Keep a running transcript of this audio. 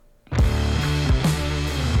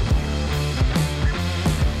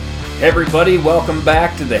Hey everybody, welcome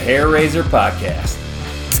back to the Hair Raiser Podcast.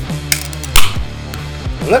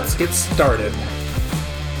 Let's get started.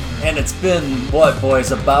 And it's been, what,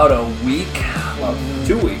 boys, about a week? Well,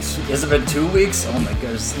 2 weeks. Has it been 2 weeks? Oh my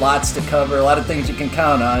goodness, lots to cover, a lot of things you can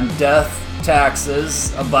count on. Death,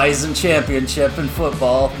 taxes, a Bison championship in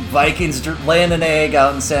football, Vikings laying an egg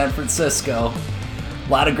out in San Francisco.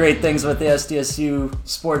 A lot of great things with the SDSU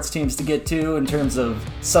sports teams to get to in terms of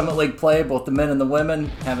Summit League play, both the men and the women,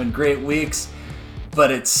 having great weeks.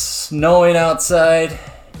 But it's snowing outside.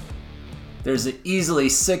 There's easily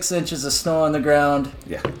 6 inches of snow on the ground.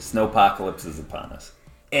 Yeah, snowpocalypse is upon us.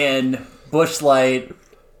 And Busch Light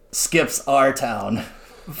skips our town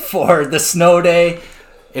for the snow day.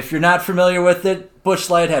 If you're not familiar with it, Busch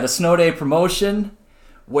Light had a snow day promotion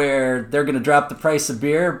where they're going to drop the price of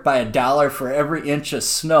beer by $1 for every inch of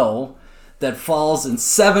snow that falls in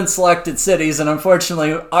 7 selected cities. And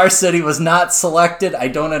unfortunately, our city was not selected. I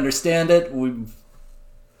don't understand it. We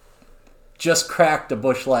just cracked a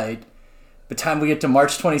Busch Light. By the time we get to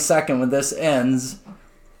March 22nd when this ends,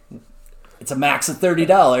 it's a max of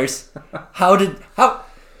 $30.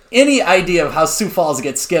 Any idea of how Sioux Falls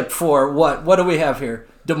gets skipped for what? What do we have here?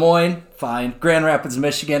 Des Moines, fine. Grand Rapids,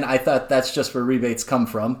 Michigan, I thought that's just where rebates come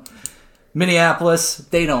from. Minneapolis,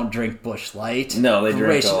 they don't drink Busch Light. No, they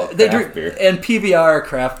drink craft beer. And PBR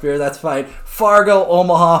craft beer, that's fine. Fargo,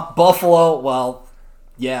 Omaha, Buffalo, well,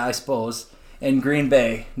 yeah, I suppose. And Green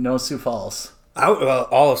Bay, no Sioux Falls.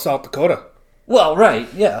 All of South Dakota. Well, right,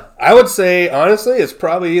 yeah. I would say, honestly, it's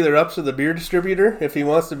probably either up to the beer distributor if he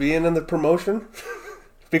wants to be in the promotion.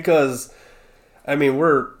 Because, I mean,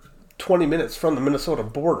 we're 20 minutes from the Minnesota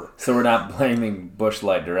border. So we're not blaming Busch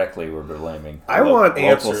Light directly, we're blaming local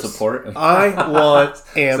answers. Support. I want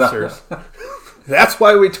answers. That's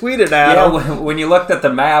why we tweeted at him. Yeah, when you looked at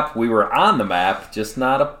the map, we were on the map, just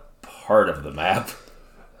not a part of the map.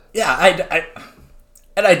 Yeah,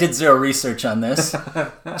 I did zero research on this,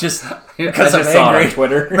 just because I I'm saw angry. it on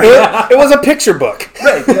Twitter. It was a picture book.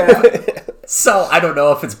 Right, yeah. So I don't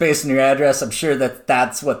know if it's based on your address. I'm sure that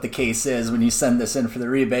that's what the case is when you send this in for the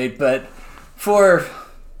rebate. But for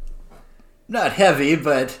not heavy,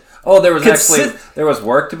 but there was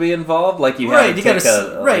work to be involved. Like you had you got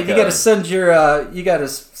to send your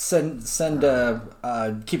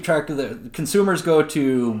keep track of the consumers. Go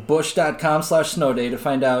to bush.com/snowday to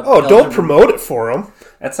find out. Oh, don't promote it for them.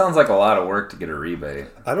 That sounds like a lot of work to get a rebate.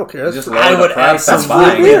 I don't care. I would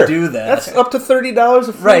absolutely do that. That's up to $30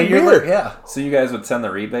 of free beer. Yeah. So you guys would send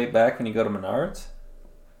the rebate back when you go to Menards?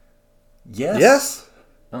 Yes.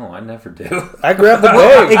 Oh, I never do. I grab the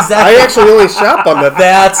bag. Exactly. I actually only shop on that.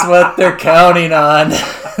 That's what they're counting on.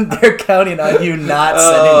 They're counting on you not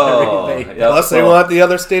sending the rebate. Yep. Plus, they want the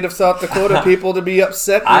other state of South Dakota people to be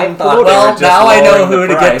upset. Well, now I know who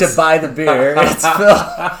to get to buy the beer. It's Phil.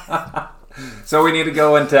 So we need to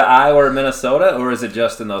go into Iowa or Minnesota, or is it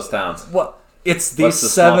just in those towns? Well, it's these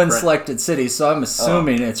 7 selected cities, so I'm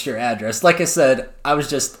assuming it's your address. Like I said, I was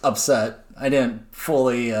just upset. I didn't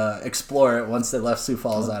fully explore it once they left Sioux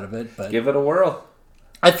Falls out of it. But give it a whirl.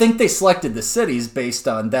 I think they selected the cities based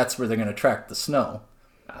on that's where they're going to track the snow.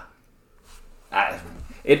 Got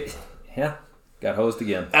hosed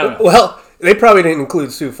again. Well, they probably didn't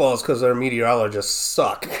include Sioux Falls because their meteorologists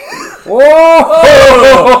suck. Whoa!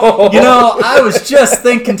 I was just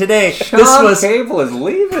thinking today. Sean Cable is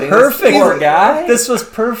leaving. Perfect. Poor guy. This was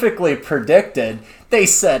perfectly predicted. They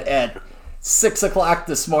said at 6 o'clock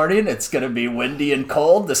this morning, it's going to be windy and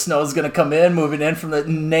cold. The snow's going to come in, moving in from the...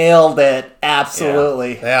 Nailed it.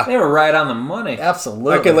 Absolutely. Yeah. They were right on the money.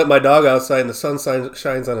 Absolutely. I can let my dog outside and the sun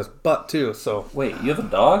shines on his butt, too, so... Wait, you have a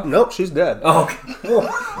dog? Nope, she's dead. Oh,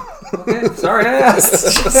 okay. Sorry I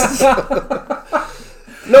asked.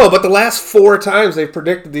 No, but the last 4 times they've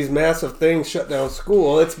predicted these massive things shut down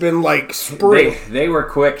school, it's been like spring. They were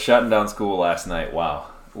quick shutting down school last night. Wow.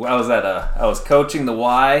 I was coaching the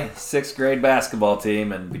Y 6th grade basketball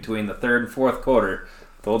team, and between the 3rd and 4th quarter,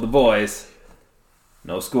 told the boys,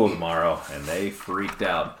 no school tomorrow, and they freaked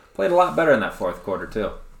out. Played a lot better in that 4th quarter, too.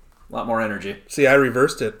 A lot more energy. See, I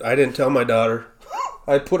reversed it. I didn't tell my daughter.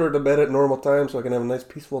 I put her to bed at normal time so I can have a nice,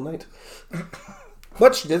 peaceful night.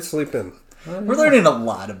 But she did sleep in. We're learning a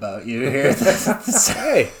lot about you here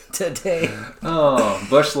today. Oh,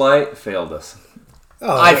 Busch Light failed us.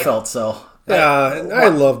 Oh, I felt so. Yeah, I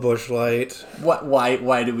love Busch Light.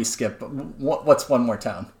 Why did we skip? What's one more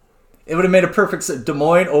town? It would have made a perfect set. Des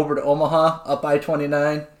Moines over to Omaha, up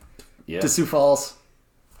I-29, to Sioux Falls.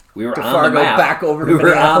 We were to on Fargo, the map. back over to We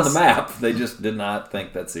were on the Minneapolis. map. They just did not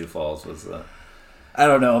think that Sioux Falls was... I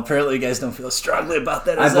don't know. Apparently, you guys don't feel as strongly about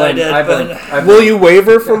that as I did. Will you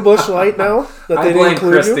waver from Busch Light now that they didn't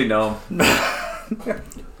include Christy you? Nome.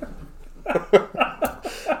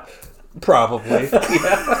 Probably.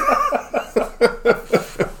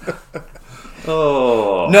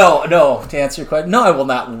 Oh. No. To answer your question, no, I will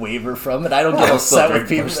not waver from it. I don't get I'll upset still with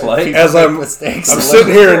drink people. Busch Light. People As make I'm mistakes.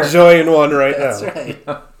 sitting here enjoying one right That's now. right.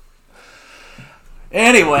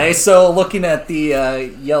 Anyway, so looking at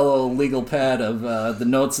the yellow legal pad of the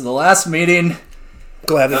notes of the last meeting,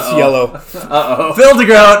 Glad it's yellow. Phil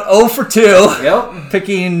DeGroat 0 for 2. Yep.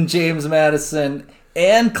 Picking James Madison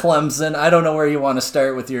and Clemson. I don't know where you want to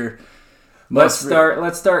start with your. Let's start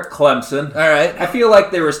Clemson. All right. I feel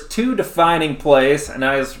like there was two defining plays, and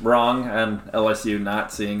I was wrong on LSU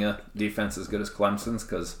not seeing a defense as good as Clemson's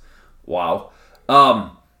because, wow.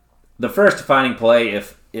 The first defining play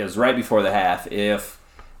is right before the half. If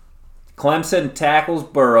Clemson tackles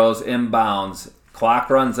Burrows inbounds, clock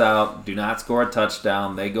runs out, do not score a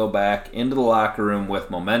touchdown, they go back into the locker room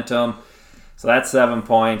with momentum. So that's 7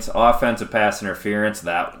 points. Offensive pass interference,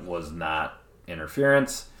 that was not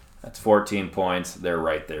interference. That's 14 points. They're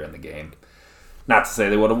right there in the game. Not to say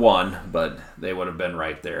they would have won, but they would have been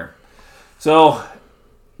right there. So,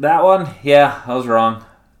 that one, yeah, I was wrong.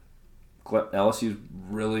 LSU's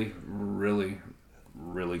really, really,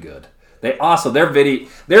 really good. They also, their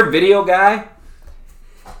video guy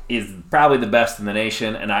is probably the best in the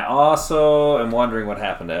nation, and I also am wondering what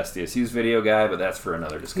happened to SDSU's video guy, but that's for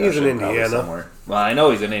another discussion. He's in probably Indiana. Somewhere. Well, I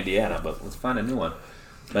know he's in Indiana, but let's find a new one.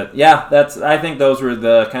 But yeah, I think those were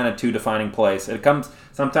the kind of two defining plays.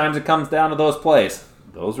 Sometimes it comes down to those plays.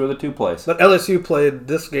 Those were the two plays. But LSU played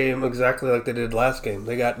this game exactly like they did last game.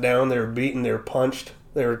 They got down, they were beaten, they were punched,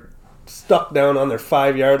 they were stuck down on their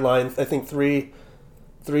 5-yard line. I think three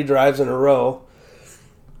drives in a row.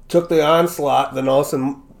 Took the onslaught, then all of a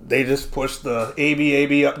sudden they just pushed the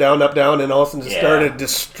AB, up, down, and all of a sudden just started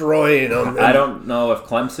destroying them. I don't know if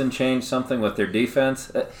Clemson changed something with their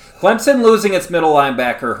defense. Clemson losing its middle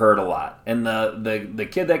linebacker hurt a lot. And the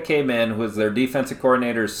kid that came in was their defensive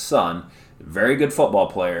coordinator's son. Very good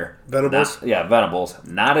football player. Venables? Venables.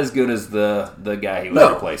 Not as good as the guy he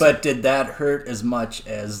was replacing. But did that hurt as much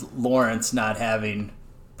as Lawrence not having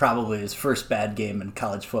probably his first bad game in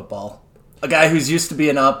college football? A guy who's used to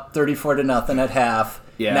being up 34-0 at half.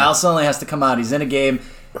 Yeah. Now suddenly has to come out. He's in a game.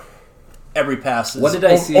 Every pass is what did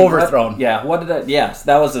I see? overthrown. Yes,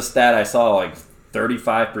 that was a stat I saw. Like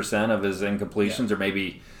 35% of his incompletions,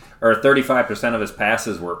 or 35% of his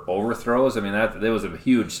passes were overthrows. I mean, that was a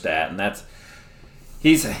huge stat, and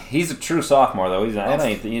he's a true sophomore though.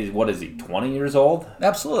 What is he? 20 years old?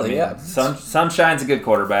 Absolutely, yeah. Sunshine's a good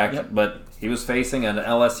quarterback, but he was facing an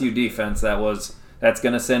LSU defense that's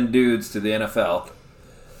going to send dudes to the NFL.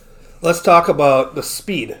 Let's talk about the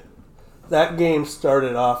speed. That game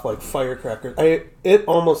started off like firecrackers. It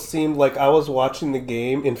almost seemed like I was watching the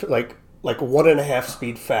game in like 1.5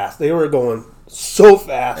 speed fast. They were going so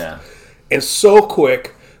fast and so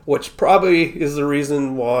quick, which probably is the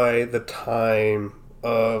reason why the time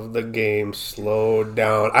of the game slowed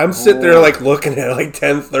down. I'm sitting there like looking at like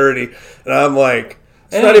 10:30, and I'm like,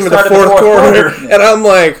 it's not even the fourth quarter, and I'm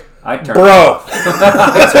like, I turned bro. it off.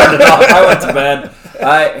 I turned it off. I went to bed.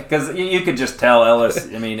 Because you could just tell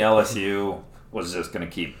LSU was just going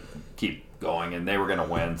to keep going, and they were going to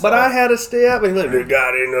win. So. But I had to stay up and they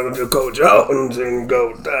got in to Coach Owens and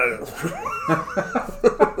go.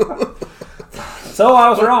 So I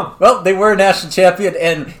was wrong. Well, they were a national champion,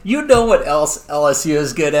 and you know what else LSU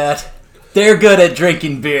is good at? They're good at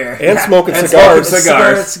drinking beer. And smoking And cigars.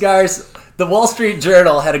 smoking Cigars. The Wall Street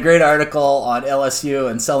Journal had a great article on LSU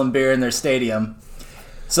and selling beer in their stadium.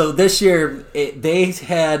 So this year, they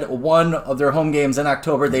had one of their home games in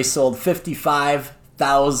October. They sold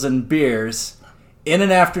 55,000 beers in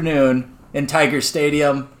an afternoon in Tiger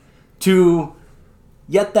Stadium.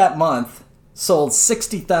 Yet that month, sold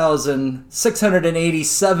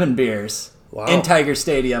 60,687 beers in Tiger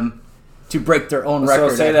Stadium to break their own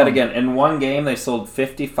record. So say that again. In one game, they sold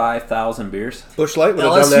 55,000 beers. Busch Light would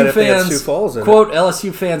have done that if they had Sioux Falls in quote,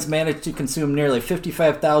 LSU fans managed to consume nearly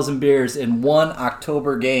 55,000 beers in one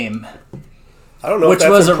October game. I don't know which if that's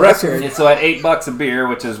was impressive. a record. So at $8 a beer,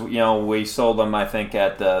 which is, we sold them, I think,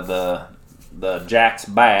 at the Jack's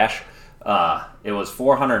Bash. It was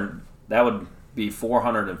 400. That would be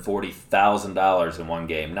 $440,000 in one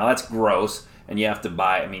game. Now that's gross, and you have to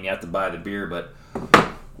buy the beer, but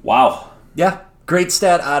wow. Yeah, great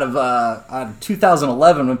stat out of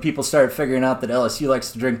 2011 when people started figuring out that LSU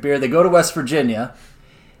likes to drink beer. They go to West Virginia.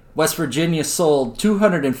 West Virginia sold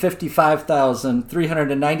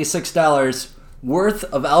 $255,396 worth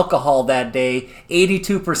of alcohol that day,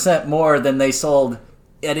 82% more than they sold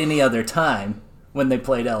at any other time when they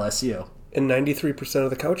played LSU. And 93% of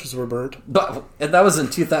the couches were burnt. But and that was in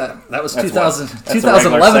 2000. That was That's 2000, what- that's a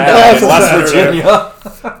regular 2011. Saturday in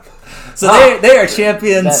That's West Virginia. So they are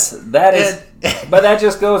champions. That is, but that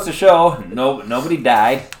just goes to show nobody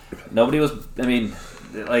died. Nobody was. I mean,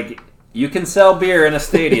 like you can sell beer in a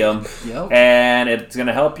stadium, Yep. and it's going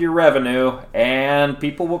to help your revenue, and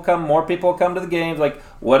people will come. More people will come to the games. Like,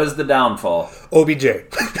 what is the downfall? OBJ.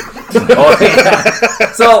 Oh,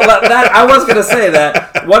 yeah. So that I was going to say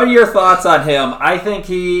that. What are your thoughts on him? I think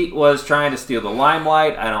he was trying to steal the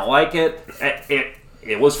limelight. I don't like it.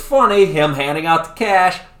 It was funny him handing out the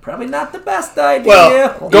cash. Probably not the best idea.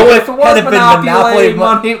 Well, Even if it was Had it been Monopoly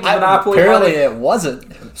money, Monopoly apparently money. it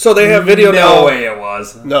wasn't. So they have video now. No way it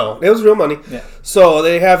was. No, it was real money. Yeah. So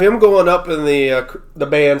they have him going up in the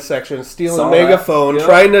band section, stealing Saw a megaphone, that. Yep.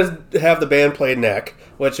 trying to have the band play neck.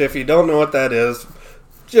 Which, if you don't know what that is,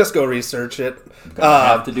 just go research it.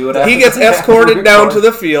 Have to do it. He gets escorted down to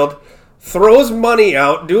the field, throws money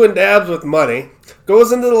out, doing dabs with money,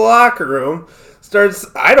 goes into the locker room. Starts,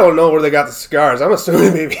 I don't know where they got the cigars. I'm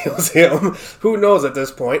assuming maybe it was him. Who knows at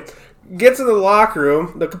this point? Gets in the locker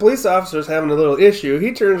room. The police officer's having a little issue.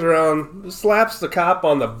 He turns around, slaps the cop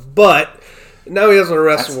on the butt. Now he has an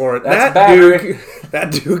arrest warrant. that's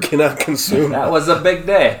That dude cannot consume. That was a big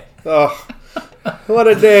day. Oh, what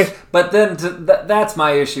a day. But then that's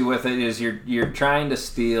my issue with it is you're trying to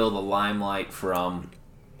steal the limelight from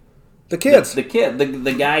The kids.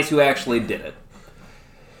 the guys who actually did it.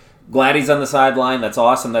 Glad he's on the sideline. That's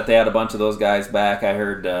awesome that they had a bunch of those guys back. I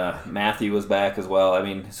heard Matthew was back as well. I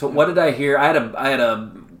mean, so what did I hear? I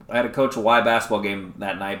had a coach a Y basketball game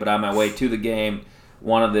that night, but on my way to the game,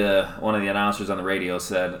 one of the announcers on the radio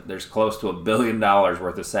said there's close to $1 billion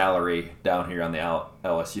worth of salary down here on the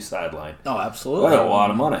LSU sideline. Oh, absolutely. What a lot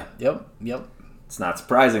of money. Yep. It's not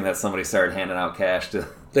surprising that somebody started handing out cash to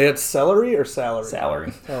They had celery or salary?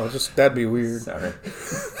 salary. Oh, just that'd be weird. Sorry.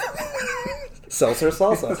 Seltzer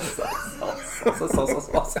salsa.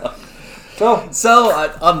 So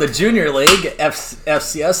on the junior league,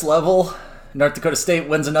 FCS level, North Dakota State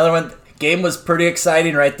wins another one. Game was pretty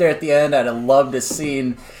exciting right there at the end. I'd have loved to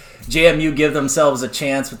seen JMU give themselves a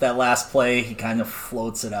chance with that last play. He kind of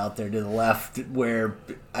floats it out there to the left where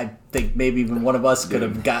I think maybe even one of us could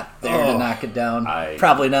have got there to knock it down.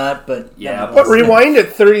 Probably not, but Yeah, But rewind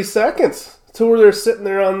it 30 seconds to where they're sitting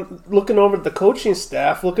there on looking over at the coaching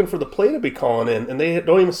staff, looking for the play to be calling in, and they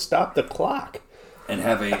don't even stop the clock. and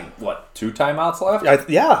having 2 timeouts left?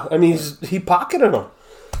 I mean, he pocketed them.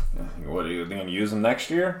 What are you going to use them next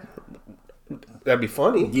year? That'd be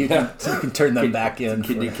funny. you can turn them back in.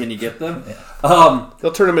 Can you get them?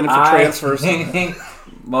 They'll turn them in for transfers.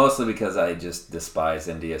 Mostly because I just despise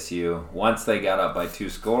NDSU. Once they got up by 2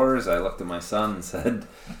 scores, I looked at my son and said,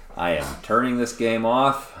 I am turning this game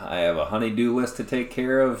off. I have a honey-do list to take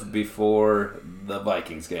care of before the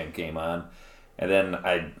Vikings game came on. And then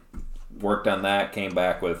I worked on that, came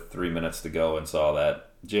back with 3 minutes to go and saw that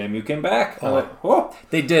JMU came back. I'm like, whoa.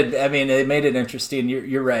 They did. I mean, they made it interesting.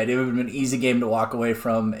 You're right. It would have been an easy game to walk away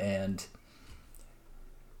from, and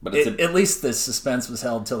But it's at least the suspense was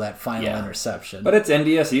held till that final interception. But it's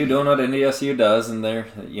NDSU doing what NDSU does, and they're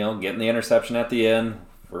getting the interception at the end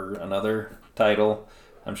for another title.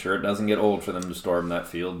 I'm sure it doesn't get old for them to storm that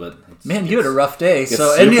field, but man, you had a rough day.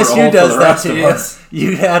 So super NDSU old does for the that rest to of you. us.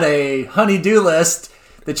 You had a honey-do list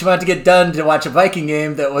that you wanted to get done to watch a Viking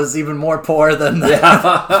game that was even more poor than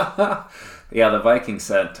that. Yeah, the Vikings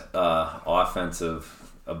sent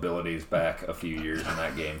offensive abilities back a few years in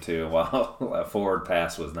that game too. While that forward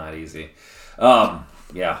pass was not easy.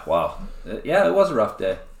 Yeah, wow. Yeah, it was a rough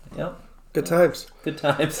day. Yep. Good times. Good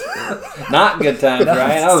times. Not good times,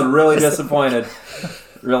 Ryan. I was really disappointed.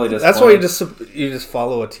 Really disappointed. That's why you just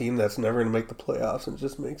follow a team that's never going to make the playoffs, and it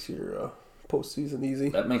just makes your postseason easy.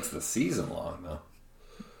 That makes the season long, though.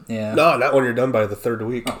 Yeah. No, not when you're done by the third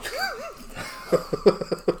week.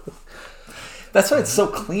 That's why it's so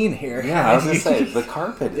clean here. Yeah, I was going to say, the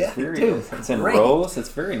carpet is it's in great. rows. It's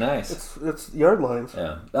very nice. It's yard lines.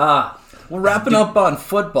 Yeah. Well, wrapping up on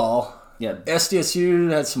football, Yeah. SDSU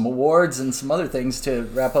had some awards and some other things to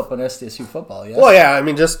wrap up on SDSU football, yes? Well, yeah, I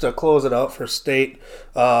mean, just to close it out for state,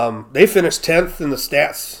 they finished 10th in the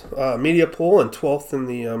stats media poll and 12th in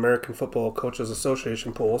the American Football Coaches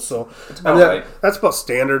Association poll. So about right. That's about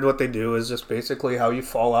standard. What they do is just basically how you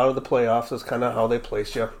fall out of the playoffs is kind of how they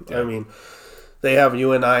place you. Yeah. I mean, they have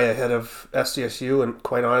UNI ahead of SDSU, and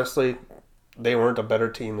quite honestly, they weren't a better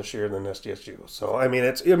team this year than SDSU. So I mean,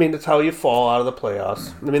 it's how you fall out of the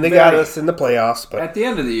playoffs. I mean, they got us in the playoffs, but At the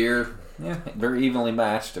end of the year, yeah, very evenly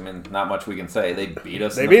matched. I mean, not much we can say. They beat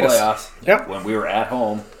us They in the beat us. playoffs Yep. when we were at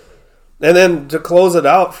home. And then to close it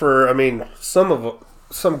out for, I mean, some of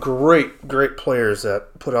some great players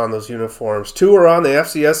that put on those uniforms. 2 are on the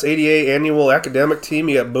FCS ADA annual academic team.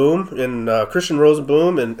 You got Boom and Christian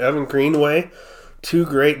Rosenboom and Evan Greenway. 2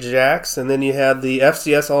 great Jacks. And then you had the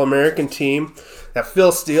FCS All-American team that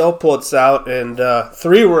Phil Steele puts out, and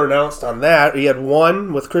 3 were announced on that. He had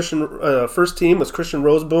 1 with Christian. First team was Christian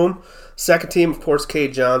Rosenboom. Second team, of course,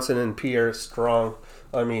 Cade Johnson and Pierre Strong.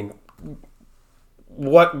 I mean,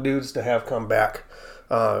 what dudes to have come back.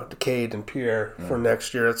 To Cade and Pierre for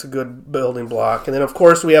next year. It's a good building block. And then, of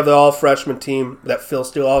course, we have the all-freshman team that Phil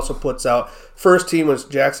Steele also puts out. First team was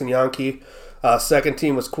Jackson Yankee. Second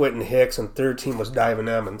team was Quentin Hicks. And third team was Dyvan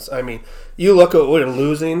Emmons. I mean, you look at what we're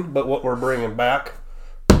losing, but what we're bringing back,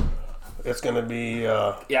 it's going to be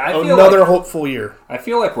another hopeful year. I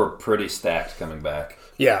feel like we're pretty stacked coming back.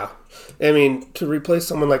 Yeah. I mean, to replace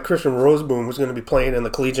someone like Christian Rosenboom, who's going to be playing in the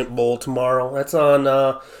Collegiate Bowl tomorrow. That's on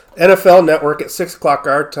NFL Network at 6 o'clock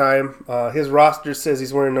our time. His roster says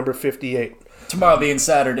he's wearing number 58. Tomorrow being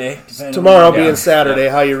Saturday. Being Saturday,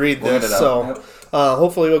 how you read this. So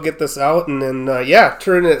hopefully we'll get this out. And then,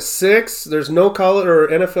 turn it at 6. There's no college or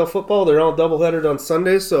NFL football. They're all doubleheaded on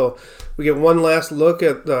Sundays. So we get one last look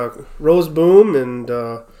at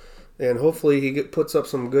Rosenboom and hopefully he puts up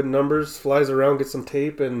some good numbers, flies around, gets some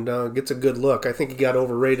tape, and gets a good look. I think he got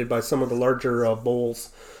overrated by some of the larger bowls,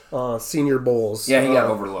 senior bowls. Yeah, he got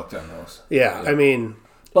overlooked on those. Yeah, I mean...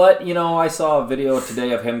 But, I saw a video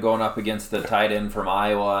today of him going up against the tight end from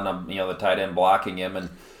Iowa, and, the tight end blocking him, and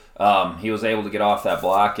he was able to get off that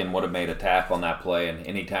block and would have made a tackle on that play. And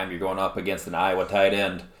anytime you're going up against an Iowa tight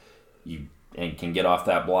end and can get off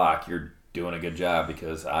that block, you're doing a good job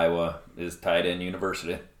because Iowa is tight end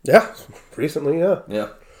university. Yeah, recently, yeah. Yeah.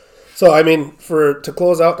 So, I mean, to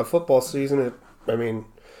close out the football season,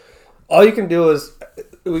 all you can do is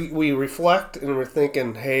we reflect and we're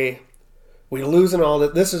thinking, hey, we're losing all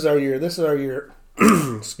that. This is our year.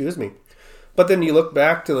 Excuse me. But then you look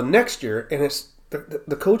back to the next year, and it's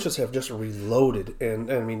the coaches have just reloaded.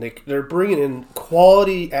 And, I mean, they're bringing in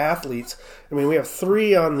quality athletes. I mean, we have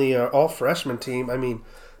 3 on the all-freshman team. I mean,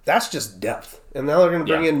 that's just depth. And now they're going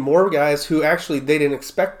to bring in more guys who actually they didn't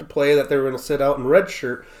expect to play, that they were going to sit out in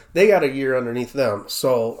redshirt. They got a year underneath them.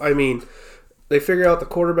 So, I mean, they figure out the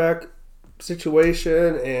quarterback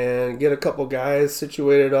situation and get a couple guys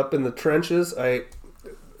situated up in the trenches.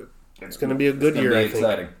 It's going to be a good year, I think.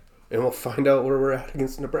 Exciting. And we'll find out where we're at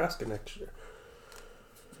against Nebraska next year.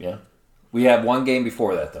 Yeah. We have one game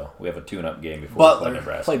before that, though. We have a tune-up game before we play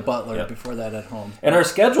Nebraska. Play Butler before that at home. And our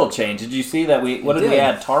schedule changed. Did you see that? What did we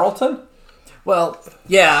add? Tarleton? Well,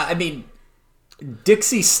 yeah, I mean,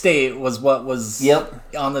 Dixie State was what was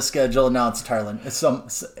on the schedule. Now it's Tarleton. It's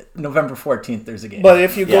November 14th. There's a game. But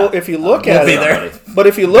if you look at it, but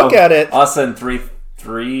if you look at it, us and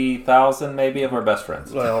 3,000 maybe of our best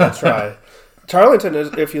friends. Well, let's try. Tarleton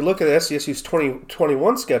is, if you look at SCSU's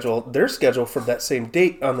 2021 schedule, their schedule for that same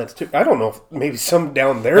date on that. I don't know if maybe some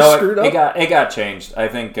down there screwed up. It got changed. I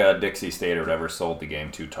think Dixie State or whatever sold the game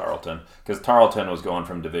to Tarleton because Tarleton was going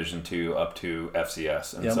from Division II up to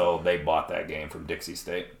FCS, and so they bought that game from Dixie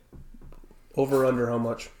State. Over under how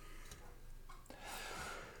much?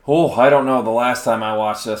 Oh, I don't know. The last time I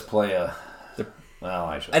watched us play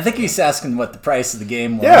I think he's asking what the price of the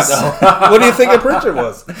game was. Yeah. What do you think a purchase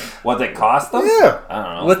was? What they cost them? Yeah. I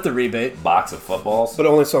don't know. With the rebate. Box of footballs. But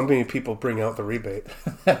only so many people bring out the rebate.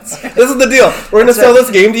 This is the deal. We're going to sell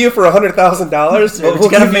this game to you for $100,000. But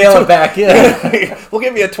we'll got to mail it back in. We'll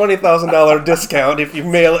give you a $20,000 discount if you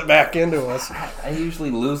mail it back into us. I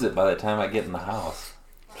usually lose it by the time I get in the house.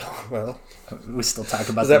 Well, we still talk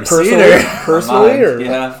about is the that personally or?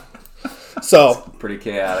 Yeah. So pretty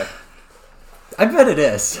chaotic. I bet it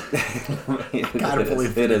is. Gotta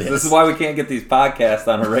believe it is. This is why we can't get these podcasts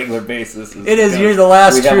on a regular basis. It is. You're the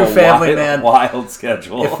last true family man. Wild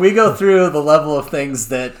schedule. If we go through the level of things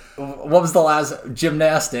that, what was the last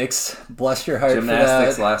gymnastics? Bless your heart.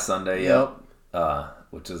 Gymnastics for that. Last Sunday. Yep.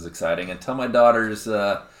 Which is exciting. And tell my daughters.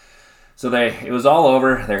 So it was all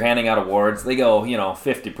over. They're handing out awards. They go.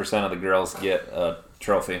 50% of the girls get a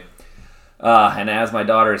trophy. And as my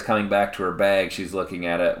daughter is coming back to her bag, she's looking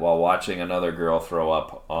at it while watching another girl throw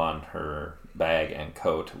up on her bag and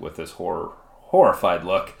coat with this horrified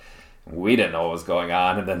look. We didn't know what was going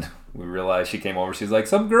on, and then we realized she came over. She's like,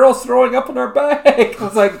 "Some girl's throwing up in our bag." I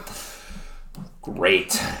was like,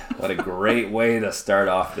 "Great! What a great way to start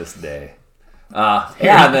off this day."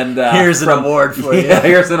 And then here's an award for you. Yeah,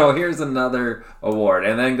 here's another award,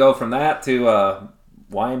 and then go from that to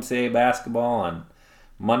YMCA basketball on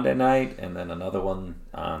Monday night, and then another one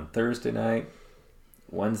on Thursday night.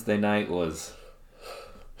 Wednesday night was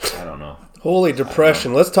I don't know. Holy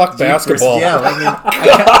depression. Let's talk basketball. Yeah, I mean,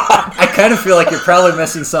 I kind of feel like you're probably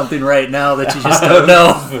missing something right now that you just don't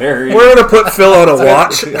know. Very. We're going to put Phil on a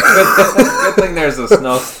watch. Good thing there's a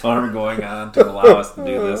snowstorm going on to allow us to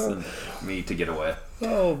do this and me to get away.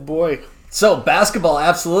 Oh, boy. So, basketball,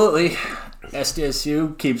 absolutely.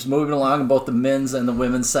 SDSU keeps moving along on both the men's and the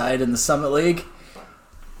women's side in the Summit League.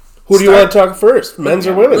 Who do you want to talk first, men's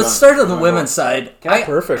or women's? Let's start on the women's side.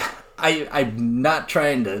 Perfect. I'm not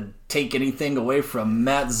trying to take anything away from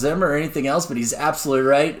Matt Zimmer or anything else, but he's absolutely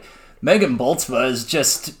right. Megan Boltzma is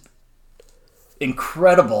just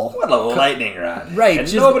incredible. What a lightning rod. Right.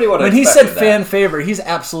 And nobody would have when he said expected fan that. favorite, he's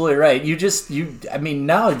absolutely right.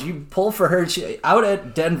 Now you pull for her. Out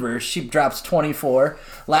at Denver, she drops 24.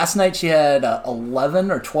 Last night she had 11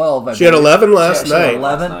 or 12. She had 11 last She had night.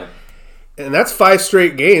 11. And that's 5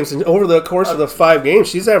 straight games. And over the course of the 5 games,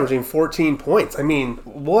 she's averaging 14 points. I mean,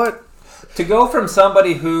 what? To go from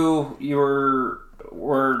somebody who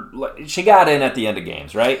she got in at the end of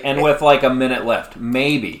games, right? And with like a minute left,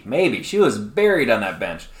 maybe she was buried on that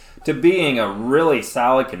bench, to being a really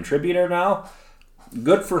solid contributor now.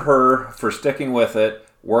 Good for her for sticking with it,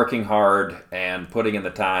 working hard, and putting in the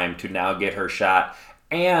time to now get her shot.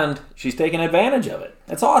 And she's taking advantage of it.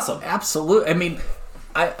 It's awesome. Absolutely. I mean,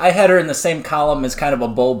 I had her in the same column as kind of a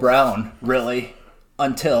Bo Brown, really,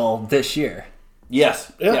 until this year.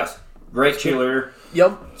 Yes. Yeah. Yes. Great cheerleader.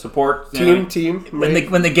 Yep. Support. Team. When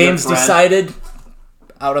the game's friend. decided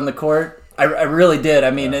out on the court, I really did.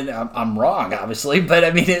 I mean, and I'm wrong, obviously, but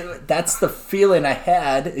I mean, that's the feeling I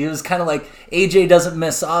had. It was kind of like AJ doesn't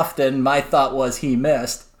miss often. My thought was he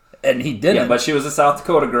missed, and he didn't. Yeah, but she was a South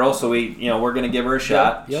Dakota girl, so we're going to give her a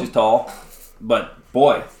shot. Yep. She's tall, but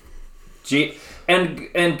boy,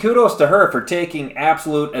 and kudos to her for taking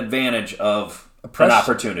absolute advantage of an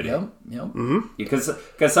opportunity. Yep. Mm-hmm.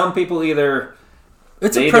 Because some people either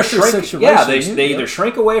It's they a either pressure shrink, situation. yeah, they either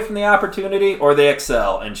shrink away from the opportunity or they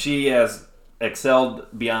excel, and she has excelled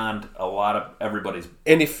beyond a lot of everybody's.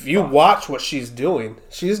 And if you watch what she's doing,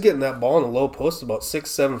 she's getting that ball in the low post about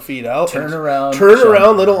 6-7 feet out. Turn around,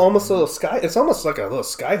 almost a little sky. It's almost like a little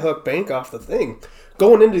sky hook bank off the thing.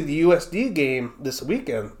 Going into the USD game this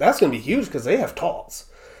weekend, that's going to be huge because they have talls.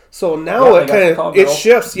 So now it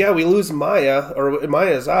shifts. Yeah, we lose Maya, or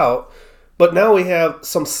Maya's out. But now we have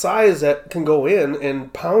some size that can go in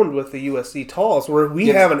and pound with the USC talls where we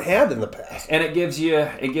haven't had in the past. And it gives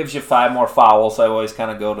you 5 more fouls. I always kind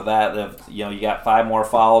of go to that. If, you got 5 more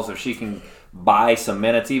fouls. If she can buy some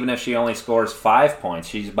minutes, even if she only scores 5 points,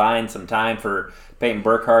 she's buying some time for Peyton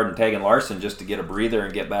Burkhardt and Tegan Larson just to get a breather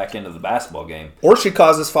and get back into the basketball game. Or she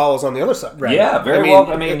causes fouls on the other side. Right. Yeah, very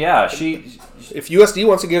well. I mean, yeah, she. If USD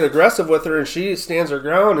wants to get aggressive with her and she stands her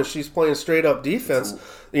ground and she's playing straight up defense,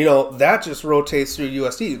 that just rotates through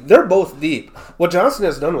USD. They're both deep. What Johnson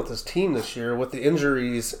has done with his team this year with the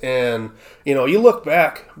injuries and, you look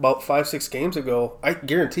back about 5-6 games ago, I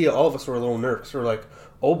guarantee you all of us were a little nervous. We're like,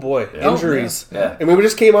 oh boy, injuries. Yeah. And we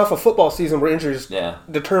just came off a football season where injuries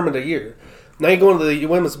determined a year. Now you go into the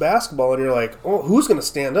women's basketball and you're like, oh, who's going to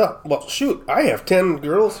stand up? Well, shoot, I have 10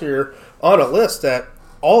 girls here on a list that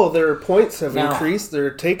all of their points have increased.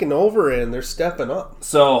 They're taking over and they're stepping up.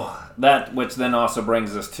 So that, which then also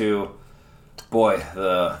brings us to, boy,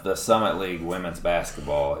 the Summit League women's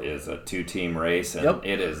basketball is a 2-team race, and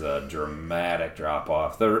it is a dramatic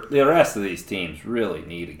drop-off. The rest of these teams really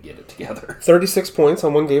need to get it together. 36 points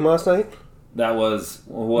on one game last night? That was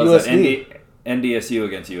USD. it? NDSU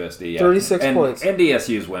against USD. Yeah. 36 points.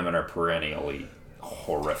 NDSU's women are perennially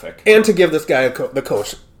horrific. And to give this guy the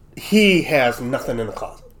coach, he has nothing in the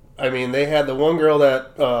closet. I mean, they had the one girl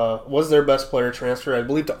that was their best player transfer, I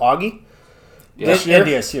believe, to Augie. This year.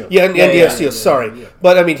 NDSU. Yeah, NDSU, sorry. Yeah.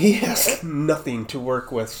 But, I mean, he has nothing to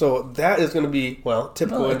work with. So that is going to be,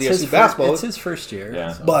 typical NDSU basketball. It's his first year.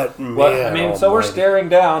 Yeah. So. But, we're staring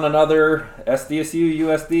down another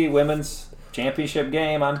SDSU-USD women's championship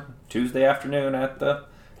game on Tuesday afternoon at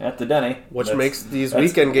the Denny. Which makes these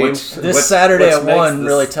weekend games... This Saturday at 1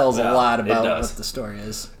 really tells a lot about what the story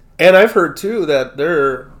is. And I've heard, too, that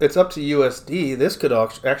it's up to USD. This could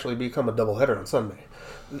actually become a doubleheader on Sunday.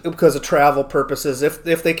 Because of travel purposes.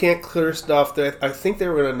 If they can't clear stuff, I think they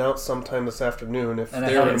were going to announce sometime this afternoon if they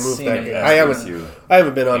were going to move that game. I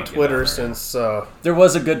haven't been on Twitter since... There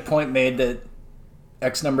was a good point made that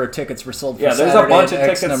X number of tickets were sold for Saturday. There's a bunch of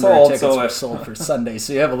X tickets number sold. Of tickets were sold for Sunday.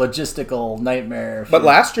 So you have a logistical nightmare. But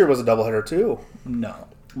last year was a doubleheader, too. No.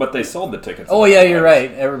 But they sold the tickets. Oh yeah, you're right.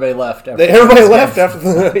 Everybody left. Everybody left after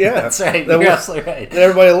the yeah. That's right. You're absolutely right.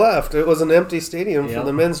 Everybody left. It was an empty stadium for Yep.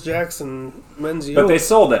 the men's jacks and men's But youth. they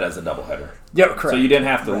sold it as a doubleheader. Yeah, correct. So you didn't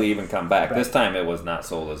have to leave and come back. Right. This time it was not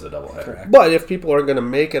sold as a doubleheader. Correct. But if people are going to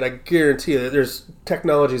make it, I guarantee you that there's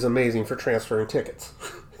technology is amazing for transferring tickets.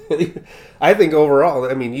 I think overall,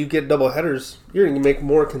 I mean, you get double headers, you're going to make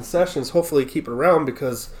more concessions. Hopefully, keep it around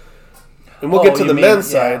because, and we'll get to you the mean,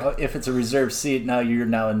 men's yeah, side. If it's a reserved seat, now you're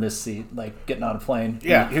now in this seat, like getting on a plane.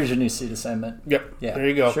 Yeah. Here's your new seat assignment. Yep. Yeah, There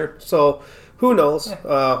you go. sure. So who knows?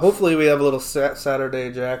 Hopefully, we have a little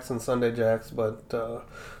Saturday jacks and Sunday jacks, but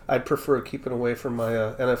I'd prefer keeping away from my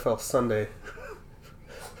NFL Sunday.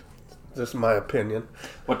 Just my opinion.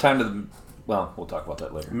 What time did the... Well, we'll talk about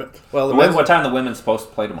that later. Well, the What men's time the women's supposed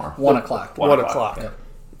to play tomorrow? 1 o'clock. 1 o'clock. Yeah.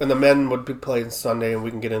 And the men would be playing Sunday, and we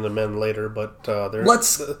can get into men later. But they're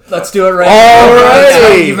Let's do it right All now.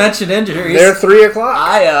 right. You mentioned injuries. they're 3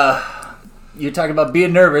 o'clock. You're talking about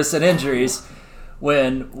being nervous and injuries.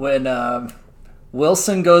 When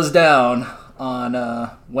Wilson goes down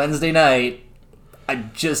on Wednesday night, I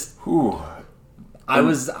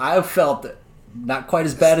felt that not quite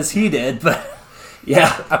as bad as he did, but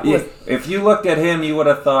yeah, If you looked at him, you would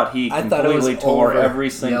have thought he I thought it was completely tore over. every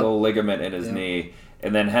single Yep. ligament in his knee.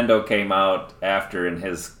 And then Hendo came out after in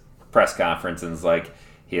his press conference and was like,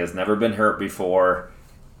 he has never been hurt before.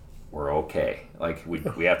 We're okay. Like, we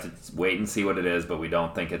have to wait and see what it is, but we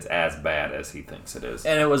don't think it's as bad as he thinks it is.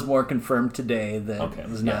 and it was more confirmed today that Okay, it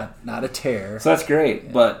was yeah. not a tear. So that's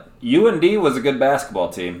great. But UND was a good basketball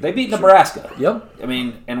team. They beat Nebraska. Yep. I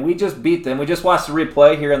mean, and we just beat them. We just watched the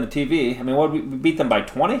replay here on the TV. I mean, what we beat them by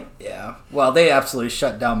 20? Yeah. Well, they absolutely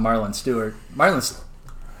shut down Marlon Stewart.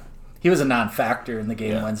 He was a non-factor in the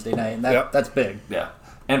game Yeah. Wednesday night, and Yep. that's big. Yeah.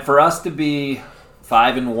 And for us to be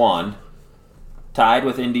 5-1, tied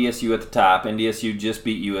with NDSU at the top. NDSU just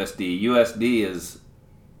beat USD. USD is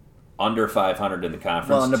under 500 in the conference.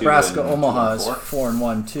 Well, Nebraska 2-4. Omaha is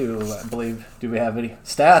 4-1 too, I believe. Do we have any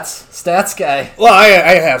stats guy? Well,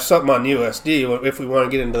 I have something on USD if we want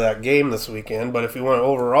to get into that game this weekend. But if we want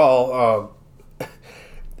overall,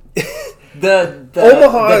 The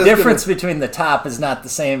Omaha is difference between the top is not the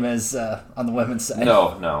same as on the women's side.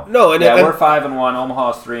 No. No, and- yeah, and- we're 5-1.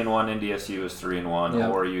 Omaha's 3-1. NDSU is 3-1. Yeah.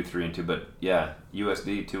 ORU 3-2. But yeah,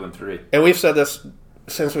 USD 2-3. and we've said this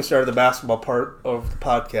since we started the basketball part of the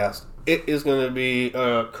podcast, it is going to be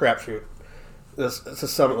a crapshoot. It's a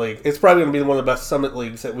Summit League. It's probably going to be one of the best Summit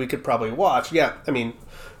Leagues that we could probably watch. Yeah, I mean,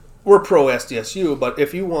 we're pro SDSU, but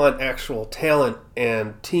if you want actual talent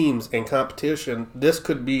and teams and competition, this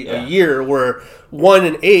could be a year where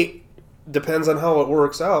 1-8 depends on how it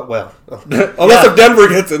works out. Well, unless if Denver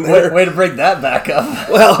gets in there. Way to bring that back up.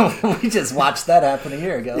 Well, we just watched that happen a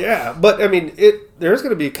year ago. yeah, but I mean, there's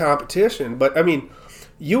going to be competition. But I mean,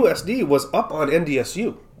 USD was up on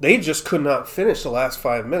NDSU. They just could not finish the last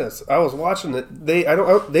 5 minutes. I was watching it. They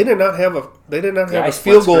did not have a I a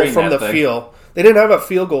split field goal screen from that the thing. field. They didn't have a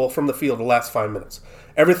field goal from the field the last 5 minutes.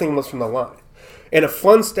 Everything was from the line. And a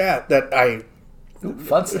fun stat that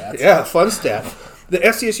Fun stats. fun stat. The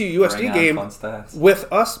SDSU USD Bring on game, fun stats.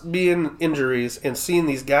 with us being injuries and seeing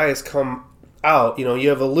these guys come out, you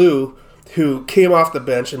have a Lou who came off the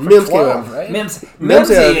bench and Mims came 12, out. right?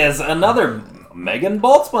 Mimsy had- is another Megan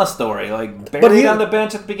Boltzma story. Like, But buried he- on the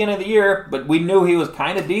bench at the beginning of the year, but we knew he was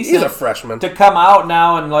kind of decent. He's a freshman. To come out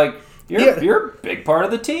now and, like, Yeah. you're a big part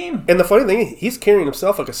of the team. And the funny thing, he's carrying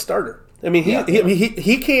himself like a starter. I mean,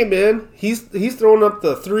 he came in. He's throwing up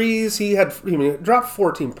the threes. He dropped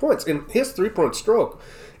 14 points in his 3-point stroke.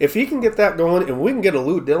 If he can get that going, and we can get a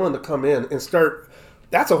Lou Dillon to come in and start,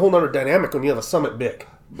 that's a whole nother dynamic when you have a Summit big.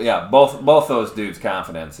 But yeah, both those dudes'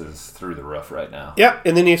 confidence is through the roof right now. Yeah,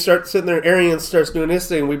 and then you start sitting there. Arian starts doing his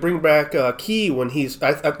thing. We bring back Key when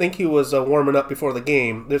I think he was warming up before the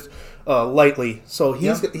game, this lightly. So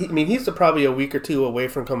he's probably a week or two away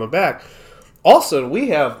from coming back. Also, we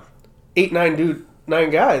have 9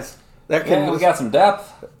 guys that can. Yeah, we got some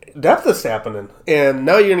depth. Depth is happening, and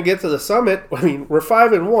now you're going to get to the Summit. I mean, we're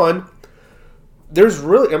 5-1. There's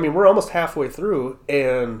really, we're almost halfway through,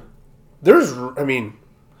 and there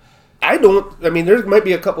might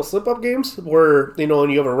be a couple slip-up games where,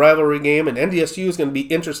 and you have a rivalry game, and NDSU is going to be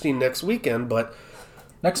interesting next weekend, but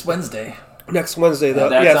Next Wednesday. next Wednesday,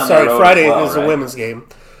 that's on the road Friday as well, is the right? women's game.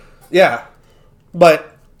 Yeah,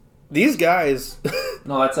 but these guys,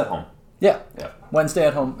 No, that's at home. Yeah. Yeah. Wednesday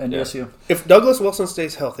at home, NDSU. if Douglas Wilson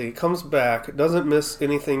stays healthy, comes back, doesn't miss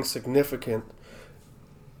anything significant,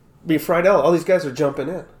 Friedel, all these guys are jumping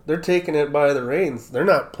in. They're taking it by the reins. They're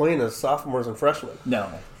not playing as sophomores and freshmen. No.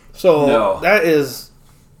 So No. that is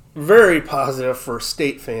very positive for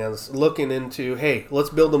state fans looking into, hey, let's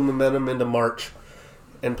build the momentum into March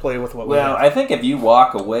and play with what we Well, have. I think if you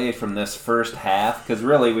walk away from this first half, because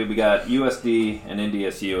really we got USD and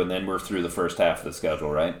NDSU, and then we're through the first half of the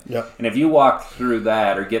schedule, right? Yep. And if you walk through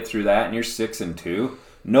that or get through that, and you're 6-2,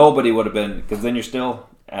 nobody would have been, because then you're still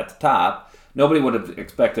at the top. Nobody would have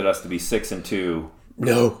expected us to be 6-2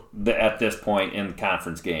 No. at this point in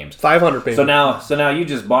conference games. 500, baby. So now you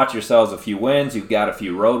just bought yourselves a few wins. You've got a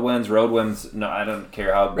few road wins. Road wins. No, I don't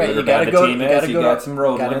care how Right, good you or bad gotta the go. team You is. gotta You go. got some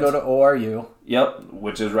road Gotta wins. go to ORU. Yep,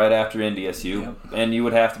 which is right after NDSU, and you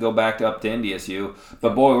would have to go back up to NDSU.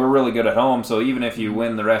 But boy, we're really good at home. So even if you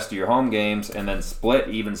win the rest of your home games and then split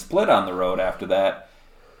on the road after that,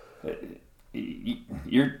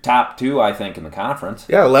 you're top 2, I think, in the conference.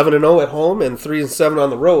 Yeah, 11-0 at home and 3-7 on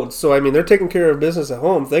the road. So I mean, they're taking care of business at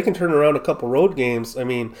home. If they can turn around a couple road games, I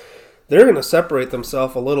mean, they're going to separate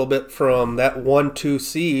themselves a little bit from that 1-2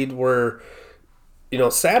 seed. Where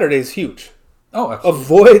Saturday's huge. Oh, absolutely.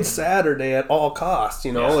 Avoid Saturday at all costs.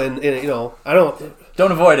 And I don't.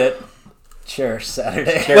 Don't avoid it. Cherish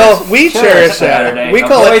Saturday. Well, we cherish Saturday. We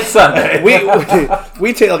call Avoid it Sunday.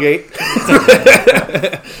 we tailgate.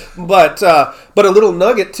 but a little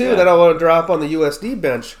nugget too that I want to drop on the USD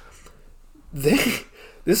bench. They've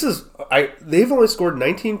only scored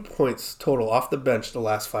 19 points total off the bench the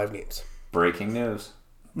last 5 games. Breaking news.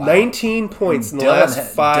 Wow. 19 points in the last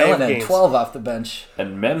 5 Dylan games. had 12 off the bench.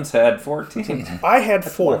 And Mims had 14. I had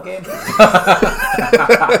 4 Game.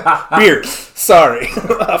 beers. Sorry,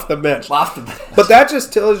 off the bench. Off the bench. But that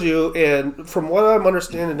just tells you, and from what I'm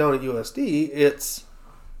understanding down at USD, it's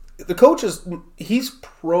the coach he's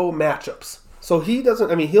pro matchups. So he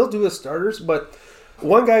doesn't. I mean, he'll do his starters, but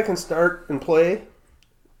one guy can start and play,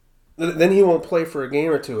 then he won't play for a game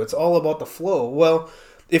or two. It's all about the flow. Well,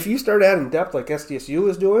 if you start adding depth like SDSU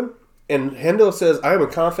is doing, and Hendo says, I'm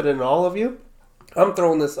confident in all of you, I'm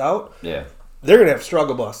throwing this out. Yeah. They're going to have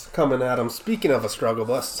struggle bus coming at them. Speaking of a struggle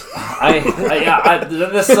bus.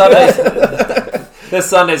 This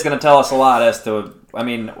Sunday's going to tell us a lot as to,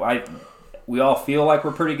 we all feel like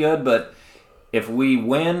we're pretty good, but if we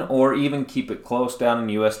win or even keep it close down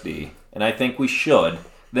in USD, and I think we should,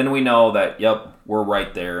 then we know that, yep, we're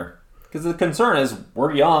right there. Because the concern is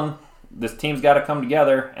we're young. This team's got to come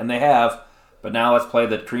together, and they have. But now let's play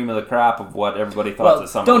the cream of the crop of what everybody thought the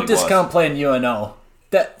summer don't league discount playing UNO.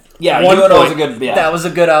 That UNO was a good. Yeah. That was a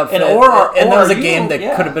good outfit, and that was a you, game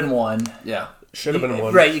that could have been won. Yeah, should have been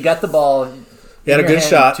one. Right, you got the ball. You had a good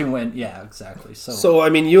shot to win. Yeah, exactly. So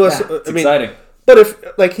it's exciting. But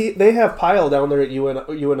if they have Pyle down there at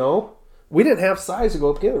UNO, we didn't have size to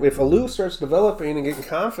go up against him. If Alou starts developing and getting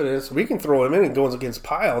confidence, we can throw him in and go against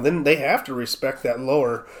Pyle. Then they have to respect that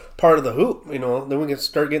lower part of the hoop. Then we can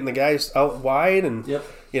start getting the guys out wide, and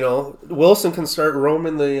Wilson can start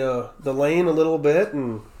roaming the lane a little bit.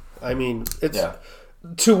 And I mean, it's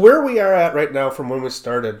to where we are at right now from when we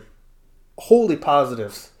started. Wholly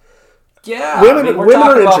positives. Yeah, women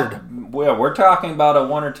are injured. We're talking about a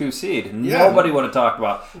 1 or 2 seed. Nobody would have talked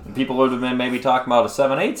about. People would have been maybe talking about a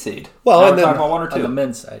 7-8 seed. Well, and we're then talking about 1 or 2 on the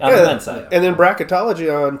men's side. On the men's side. And then bracketology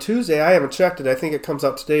on Tuesday. I haven't checked it. I think it comes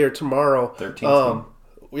out today or tomorrow. 13th.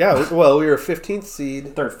 Yeah. Well, we were a 15th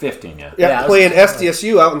seed. 15. Yeah. Yeah, playing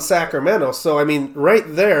SDSU out in Sacramento. So I mean, right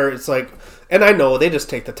there, it's like. And I know they just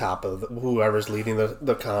take the top of whoever's leading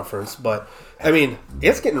the conference, but I mean,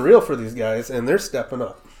 it's getting real for these guys, and they're stepping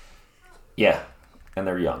up. Yeah, and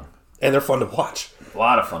they're young. And they're fun to watch. A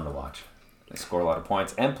lot of fun to watch. They score a lot of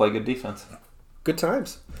points and play good defense. Good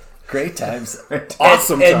times. Great times.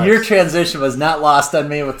 Awesome and times. your transition was not lost on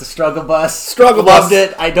me with the struggle bus. Struggle Loved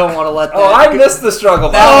bus. it. I don't want to let that. Oh, I missed the struggle.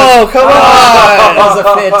 Oh, come on. That was a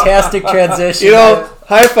fantastic transition.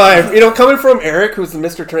 High five. Coming from Eric, who's the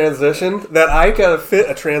Mr. Transition, that I gotta fit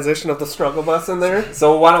a transition of the struggle bus in there.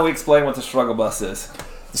 So why don't we explain what the struggle bus is?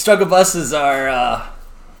 The struggle bus is our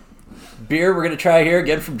beer we're going to try here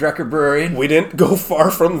again from Drecker Brewery. We didn't go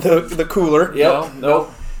far from the cooler. Yep.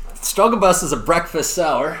 Nope. Struggle bus is a breakfast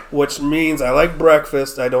sour. Which means I like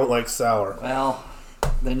breakfast, I don't like sour. Well,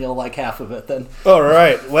 then you'll like half of it then. All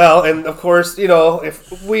right. Well, and of course,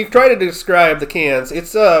 if we try to describe the cans,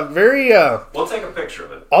 it's very... We'll take a picture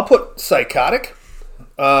of it. I'll put psychotic.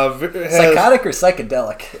 Psychotic or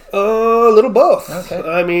psychedelic? A little both. Okay.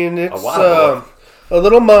 I mean, it's of a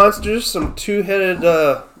little monsters, some two-headed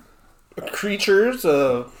creatures.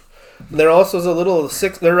 There also is a little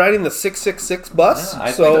They're riding the 666 bus. I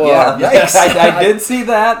did see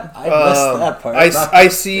that. I missed that part. I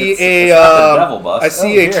see it's not the devil bus. I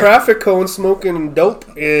see a traffic cone smoking dope,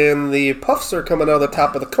 and the puffs are coming out of the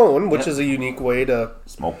top of the cone, which is a unique way to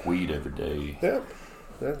smoke weed every day. Yeah.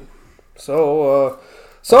 So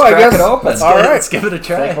So I crack guess it open. all right. Let's give it a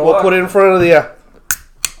try. Take a We'll put it in front of the.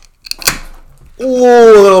 Ooh,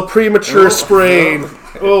 a little premature spraying.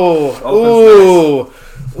 Ooh.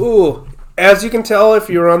 As you can tell if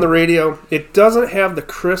you're on the radio, it doesn't have the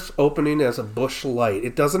crisp opening as a Busch Light.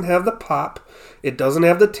 It doesn't have the pop. It doesn't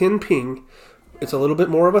have the tin ping. It's a little bit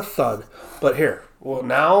more of a thud. But here, we'll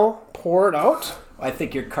now pour it out. I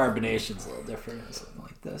think your carbonation's a little different or something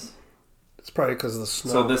like this. It's probably because of the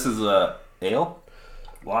snow. So this is ale?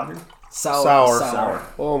 Water? Sour.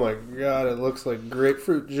 Oh my god, it looks like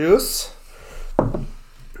grapefruit juice.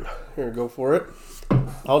 Here, go for it.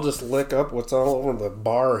 I'll just lick up what's all over the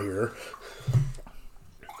bar here.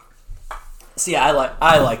 See, I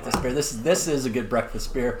like this beer. This is a good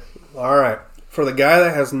breakfast beer. All right. For the guy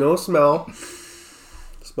that has no smell,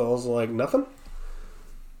 smells like nothing.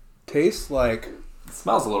 Tastes like... It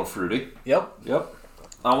smells a little fruity. Yep.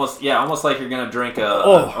 Almost like you're gonna drink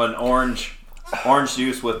an orange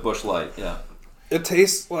juice with Busch Light. Yeah. It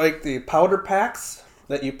tastes like the powder packs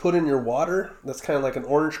that you put in your water. That's kind of like an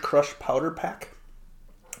Orange Crush powder pack.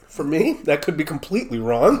 For me, that could be completely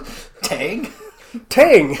wrong. Tang.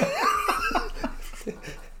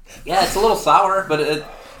 Yeah, it's a little sour, but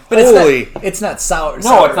it's not sour.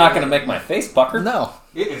 No, it's not going to make my face pucker. No.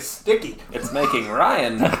 It is sticky. It's making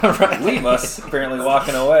Ryan leave us, apparently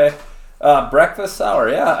walking away. Breakfast sour,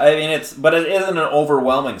 yeah. I mean, but it isn't an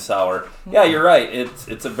overwhelming sour. Yeah, you're right.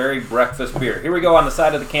 It's a very breakfast beer. Here we go on the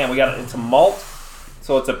side of the can. It's a malt,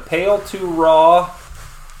 so it's a Pale 2 Raw.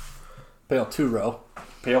 Pale 2 Row.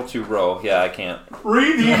 Pale 2 Row. Yeah, I can't.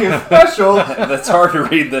 Reading is special. That's hard to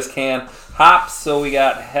read this can. Hops, so we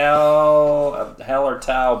got Hallertau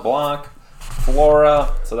Blanc,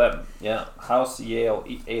 Flora, so that, yeah, House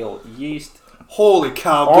Ale yeast. Holy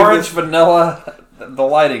cow. Orange vanilla, the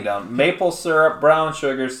lighting down. Maple syrup, brown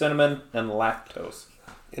sugar, cinnamon, and lactose.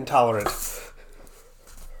 Intolerant.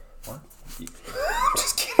 What? I'm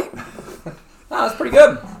just kidding. No, that's pretty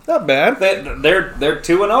good. Not bad. They're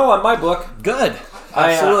 2-0 on my book. Good.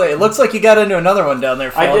 Absolutely. It looks like you got into another one down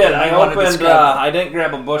there, Phil. I did. I opened. I didn't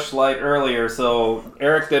grab a Busch Light earlier, so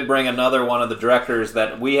Eric did bring another one of the directors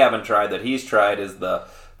that we haven't tried that he's tried is the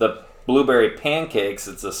blueberry pancakes.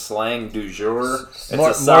 It's a slang du jour. It's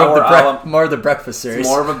a sour more of the breakfast series. It's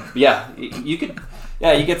more of a you could.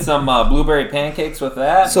 Yeah, you get some blueberry pancakes with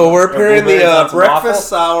that. So we're pairing the breakfast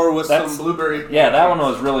sour with some blueberry pancakes. Yeah, that one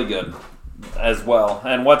was really good as well.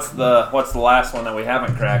 And what's the last one that we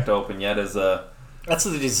haven't cracked open yet is That's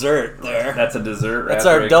the dessert there. That's a dessert. That's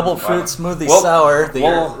our double fruit smoothie sour,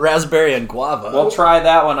 the raspberry and guava. We'll try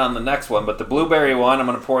that one on the next one, but the blueberry one, I'm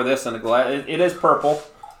going to pour this in a glass. It is purple.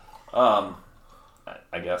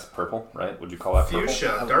 I guess purple, right? Would you call that purple?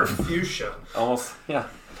 Fuchsia, dark fuchsia. Almost, yeah.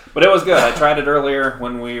 But it was good. I tried it earlier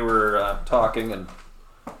when we were talking, and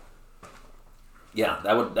yeah,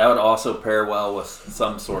 that would also pair well with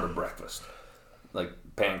some sort of breakfast, like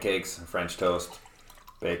pancakes, French toast,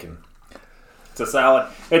 bacon. It's a salad.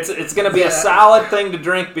 It's going to be a solid thing to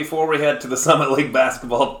drink before we head to the Summit League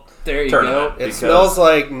basketball tournament. It smells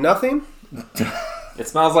like nothing. It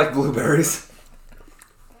smells like blueberries.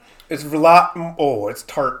 It's it's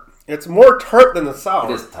tart. It's more tart than the sour.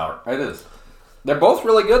 It is tart. It is. They're both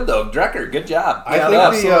really good though. Drecker, good job. I think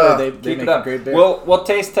absolutely. They keep make it up. a great beer. We'll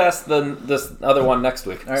taste test this other one next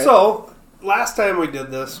week. All right. So last time we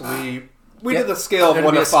did this, we did the scale of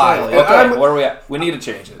 1 to 5. scale, And Okay, where are we at? We need to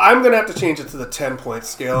change it. I'm going to have to change it to the 10-point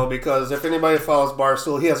scale because if anybody follows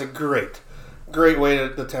Barstool, he has a great way to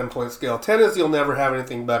the 10-point scale. 10 is you'll never have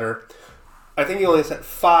anything better. I think he only set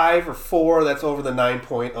 5 or 4. That's over the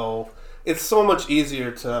 9.0. It's so much easier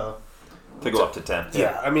to go up to 10.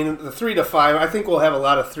 Yeah, I mean, the 3 to 5, I think we'll have a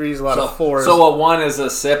lot of 3s, a lot of 4s. So a 1 is a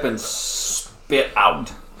sip and spit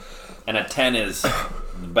out. And a 10 is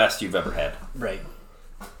the best you've ever had. Right.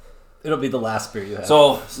 It'll be the last beer you have.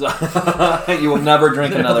 So you will never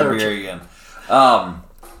drink another beer again.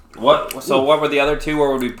 What were the other two?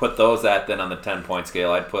 Where would we put those at then on the 10-point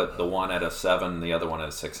scale? I'd put the one at a 7, the other one at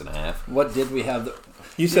a 6.5. What did we have?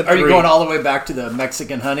 You said Are 3. you going all the way back to the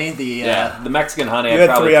Mexican honey? The Mexican honey. You I'd had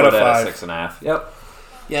probably 3 out put of at 5. a 6.5. Yep.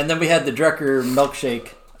 Yeah, and then we had the Drecker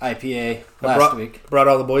milkshake IPA last week. Brought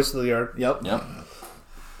all the boys to the yard. Yep.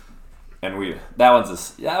 And that one's a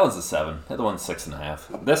 7. The other one's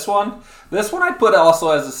 6.5. This one I'd put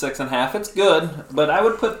also as a 6.5. It's good, but I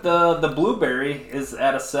would put the blueberry is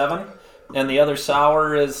at a 7, and the other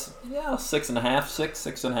sour is 6.5,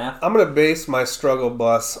 6.5. I'm going to base my struggle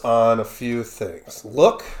bus on a few things: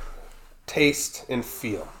 look, taste, and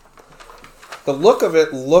feel. The look of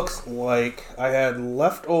it looks like I had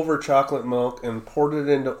leftover chocolate milk and poured it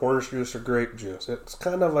into orange juice or grape juice. It's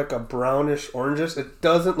kind of like a brownish orange juice. It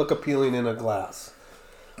doesn't look appealing in a glass.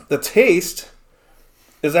 The taste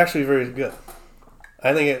is actually very good.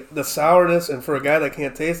 I think the sourness, and for a guy that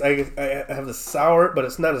can't taste, I have the sour, but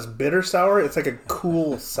it's not as bitter sour. It's like a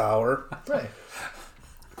cool sour. Right.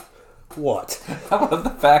 What? How about the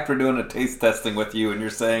fact we're doing a taste testing with you and you're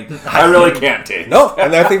saying, I really can't taste? No,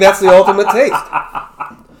 and I think that's the ultimate taste.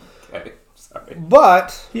 Okay, sorry.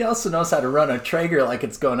 But He also knows how to run a Traeger like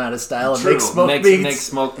it's going out of style and True. make smoked Makes meats.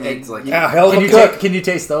 smoked meats like yeah, hell of Can a you, cook. can you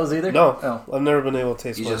taste those either? No, Oh. I've never been able to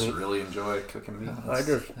taste You one. just really enjoy cooking meat. I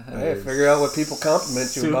just is figure out what people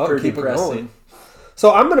compliment you about Super and keep it depressing. going.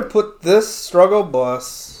 So I'm going to put this Struggle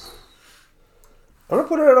Bus, I'm going to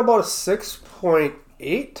put it at about a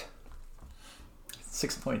 6.8.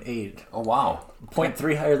 6.8. Oh, wow.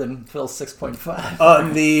 0.3 higher than Phil's 6.5.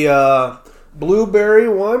 On the blueberry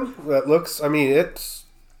one, that looks, I mean, it's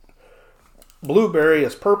blueberry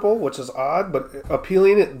is purple, which is odd, but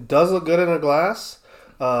appealing. It does look good in a glass.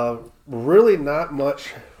 Really not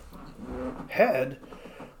much head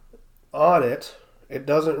on it. It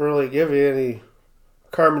doesn't really give you any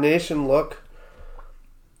carbonation look.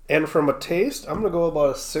 And from a taste, I'm going to go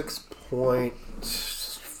about a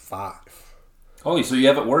 6.5. Oh, so you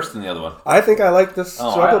have it worse than the other one. I think I like this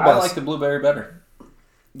Oh, Struggle I Bus. like the blueberry better.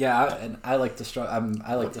 Yeah, and I like the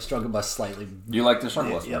struggle bus slightly. You like the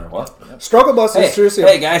struggle bus better. What? Struggle Bus is seriously...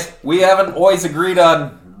 Hey guys, we haven't always agreed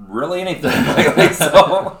on really anything lately,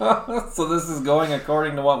 so this is going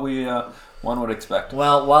according to what one would expect.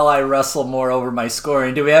 Well, while I wrestle more over my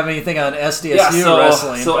scoring, do we have anything on SDSU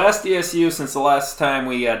wrestling? So SDSU, since the last time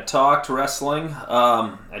we had talked wrestling,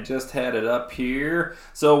 I just had it up here.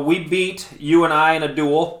 So we beat UNI in a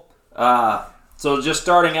duel. So just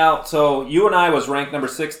starting out, so UNI was ranked number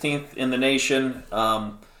 16th in the nation.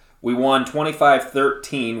 We won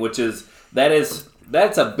 25-13, which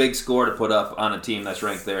that's a big score to put up on a team that's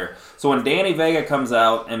ranked there. So when Danny Vega comes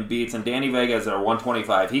out and beats, and Danny Vega is our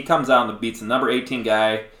 125, he comes out and beats the number 18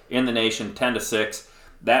 guy in the nation 10-6.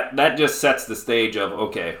 That just sets the stage of,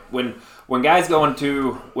 okay, when guys go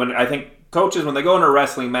into, when I think coaches, when they go into a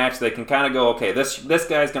wrestling match, they can kind of go, okay, this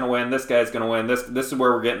guy's going to win, this guy's going to win, this is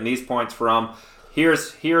where we're getting these points from.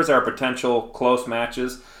 Here's our potential close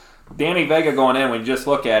matches. Danny Vega going in, when you just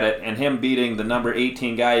look at it, and him beating the number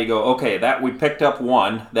 18 guy, you go, okay, that we picked up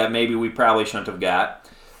one that maybe we probably shouldn't have got.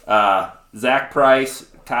 Zach Price,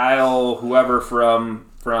 Kyle, whoever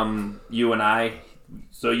from UNI.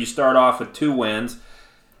 So you start off with 2 wins.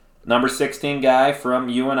 Number 16 guy from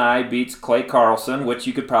UNI beats Clay Carlson, which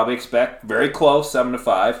you could probably expect. Very close,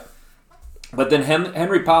 7-5. But then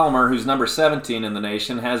Henry Palmer, who's number 17 in the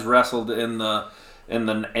nation, has wrestled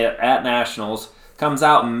at nationals, comes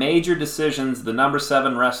out in major decisions, the number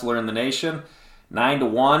 7 wrestler in the nation,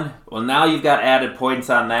 9-1. Well, now you've got added points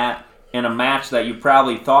on that in a match that you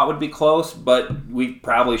probably thought would be close, but we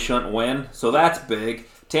probably shouldn't win. So that's big.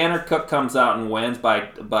 Tanner Cook comes out and wins by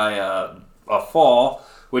a fall,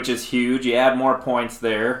 which is huge. You add more points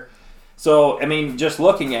there. So, I mean, just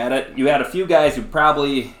looking at it, you had a few guys who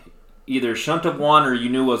probably either shouldn't have won or you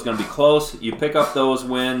knew was going to be close. You pick up those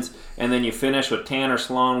wins, and then you finish with Tanner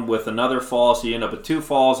Sloan with another fall, so you end up with 2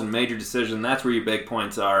 falls and major decision. That's where your big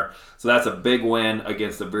points are. So that's a big win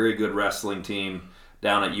against a very good wrestling team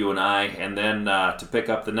down at UNI. And then to pick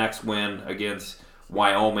up the next win against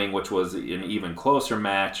Wyoming, which was an even closer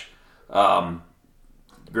match.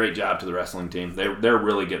 Great job to the wrestling team. They're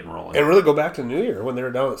really getting rolling. And really go back to New Year when they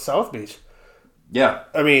were down at South Beach. Yeah.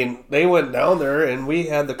 I mean, they went down there, and we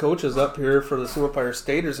had the coaches up here for the Sumo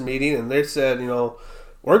Staters meeting, and they said,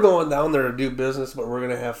 we're going down there to do business, but we're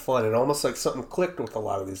going to have fun. And almost like something clicked with a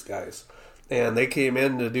lot of these guys. And they came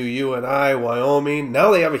in to do UNI, Wyoming.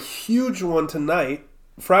 Now they have a huge one tonight,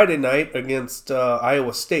 Friday night, against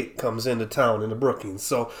Iowa State comes into town, into Brookings.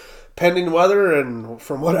 So, pending weather, and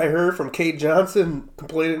from what I heard from Kate Johnson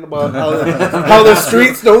complaining about how the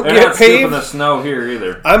streets don't They're get not skipping paved. the snow here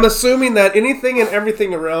either. I'm assuming that anything and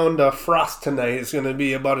everything around Frost tonight is going to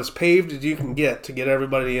be about as paved as you can get to get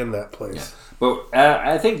everybody in that place. But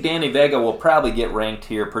I think Danny Vega will probably get ranked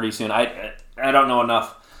here pretty soon. I don't know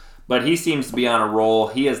enough, but he seems to be on a roll.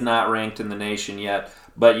 He is not ranked in the nation yet.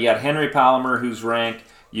 But you got Henry Palmer, who's ranked.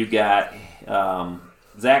 You got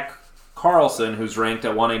Zach Carlson, who's ranked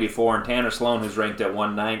at 184, and Tanner Sloan, who's ranked at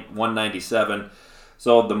 197.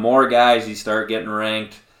 So the more guys you start getting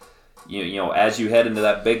ranked, you know, as you head into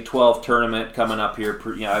that Big 12 tournament coming up here,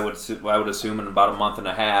 I would assume in about a month and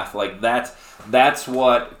a half. Like that's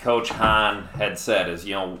what Coach Hahn had said is,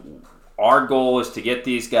 our goal is to get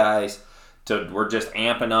these guys we're just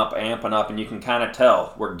amping up, and you can kind of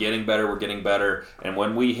tell we're getting better. And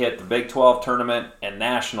when we hit the Big 12 tournament and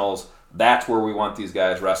nationals, that's where we want these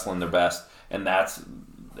guys wrestling their best. And that's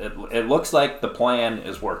it looks like the plan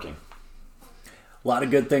is working. A lot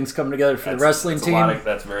of good things coming together for the wrestling team.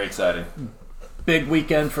 That's very exciting. Big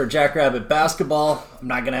weekend for Jackrabbit basketball. I'm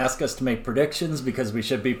not going to ask us to make predictions because we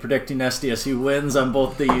should be predicting SDSU wins on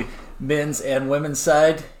both the men's and women's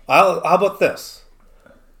side. How about this?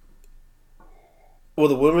 Will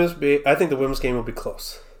the women's be? I think the women's game will be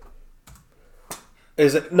close.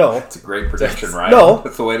 Is it? No. It's a great prediction, right? No.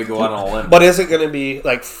 That's the way to go on a limb. But is it going to be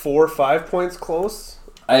like 4 or 5 points close?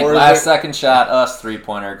 I think Or is last it- second shot, us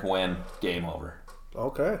 3-pointer win, game over.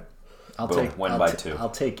 Okay. Win by 2. I'll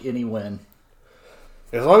take any win.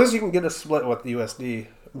 As long as you can get a split with the USD,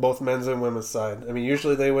 both men's and women's side. I mean,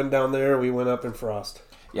 usually they win down there, we win up in Frost.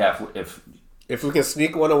 Yeah, if If we can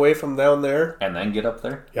sneak one away from down there, and then get up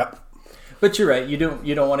there. yep. But you're right. You don't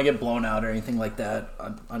want to get blown out or anything like that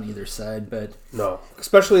on either side. But No,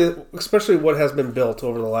 especially what has been built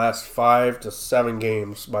over the last 5 to 7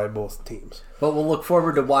 games by both teams. we'll look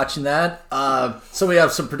forward to watching that. So we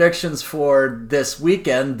have some predictions for this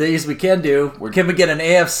weekend. These we can do. Can we get an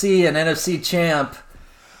AFC and NFC champ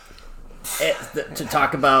to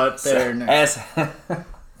talk about there?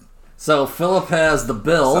 So Philip has the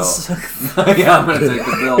Bills. Yeah, I'm going to take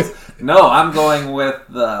the Bills. No, I'm going with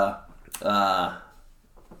the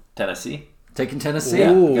Tennessee. Taking Tennessee.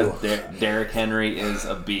 Yeah, Ooh. because Derrick Henry is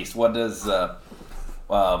a beast. What does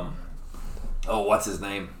what's his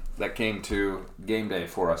name that came to game day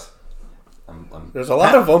for us? There's a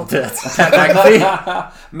lot of them. That's Pat McAfee.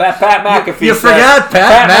 Pat McAfee. You said- forgot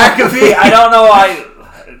Pat McAfee. I don't know why.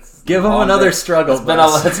 Give him another struggle.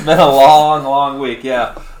 It's been a long week.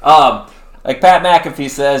 Yeah. Like Pat McAfee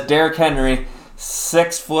says, Derrick Henry,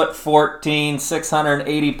 6'14",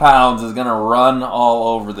 680 pounds, is gonna run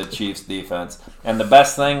all over the Chiefs defense. And the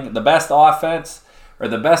best offense or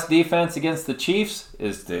the best defense against the Chiefs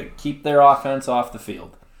is to keep their offense off the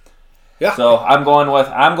field. Yeah. So I'm going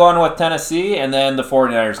with Tennessee, and then the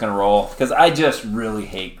 49ers going to roll because I just really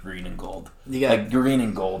hate green and gold. Green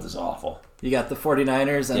and gold is awful. You got the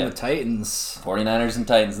 49ers and Yeah. the Titans. 49ers and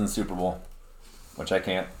Titans in the Super Bowl, which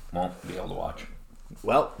I won't be able to watch.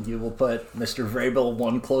 Well, you will put Mr. Vrabel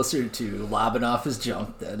one closer to lobbing off his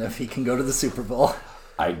junk then if he can go to the Super Bowl.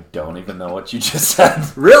 I don't even know what you just said.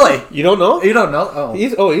 Really? You don't know? You don't know?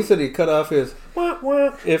 Oh. He said he cut off his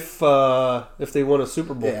if they won a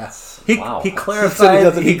Super Bowl. Yeah. Wow. He He clarified said he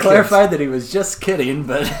doesn't need clarified that he was just kidding,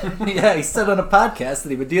 but yeah, he said on a podcast that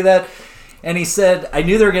he would do that. And he said, I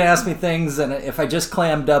knew they were going to ask me things, and if I just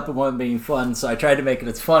clammed up, it wouldn't be fun, so I tried to make it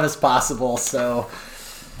as fun as possible. So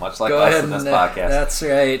Much like go us ahead in this and podcast. that's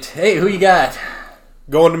right. Hey, who you got?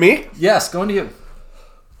 Going to me? Yes, going to you.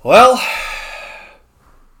 Well,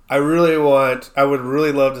 I would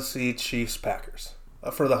really love to see Chiefs Packers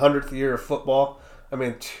for the 100th year of football. I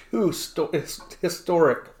mean, two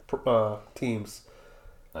historic teams.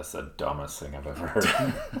 That's the dumbest thing I've ever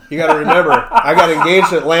heard. You got to remember, I got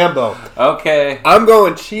engaged at Lambeau. Okay. I'm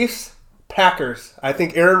going Chiefs Packers. I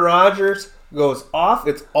think Aaron Rodgers goes off.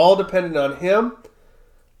 It's all dependent on him.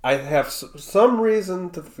 I have some reason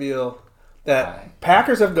to feel that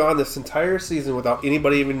Packers have gone this entire season without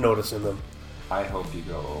anybody even noticing them. I hope you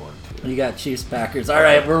go 0-2. You got Chiefs Packers. All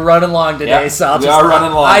right, we're running long today, Yep, so we are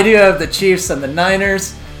running long. I do have the Chiefs and the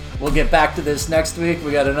Niners. We'll get back to this next week.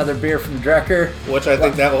 We got another beer from Drecker. Which I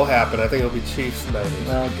think that will happen. I think it'll be Chiefs Niners.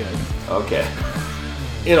 Well, good. Okay.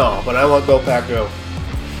 But I want Go Pack Go.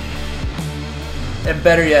 And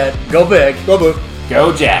better yet, go big. Go Blue.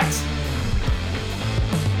 Go Jacks.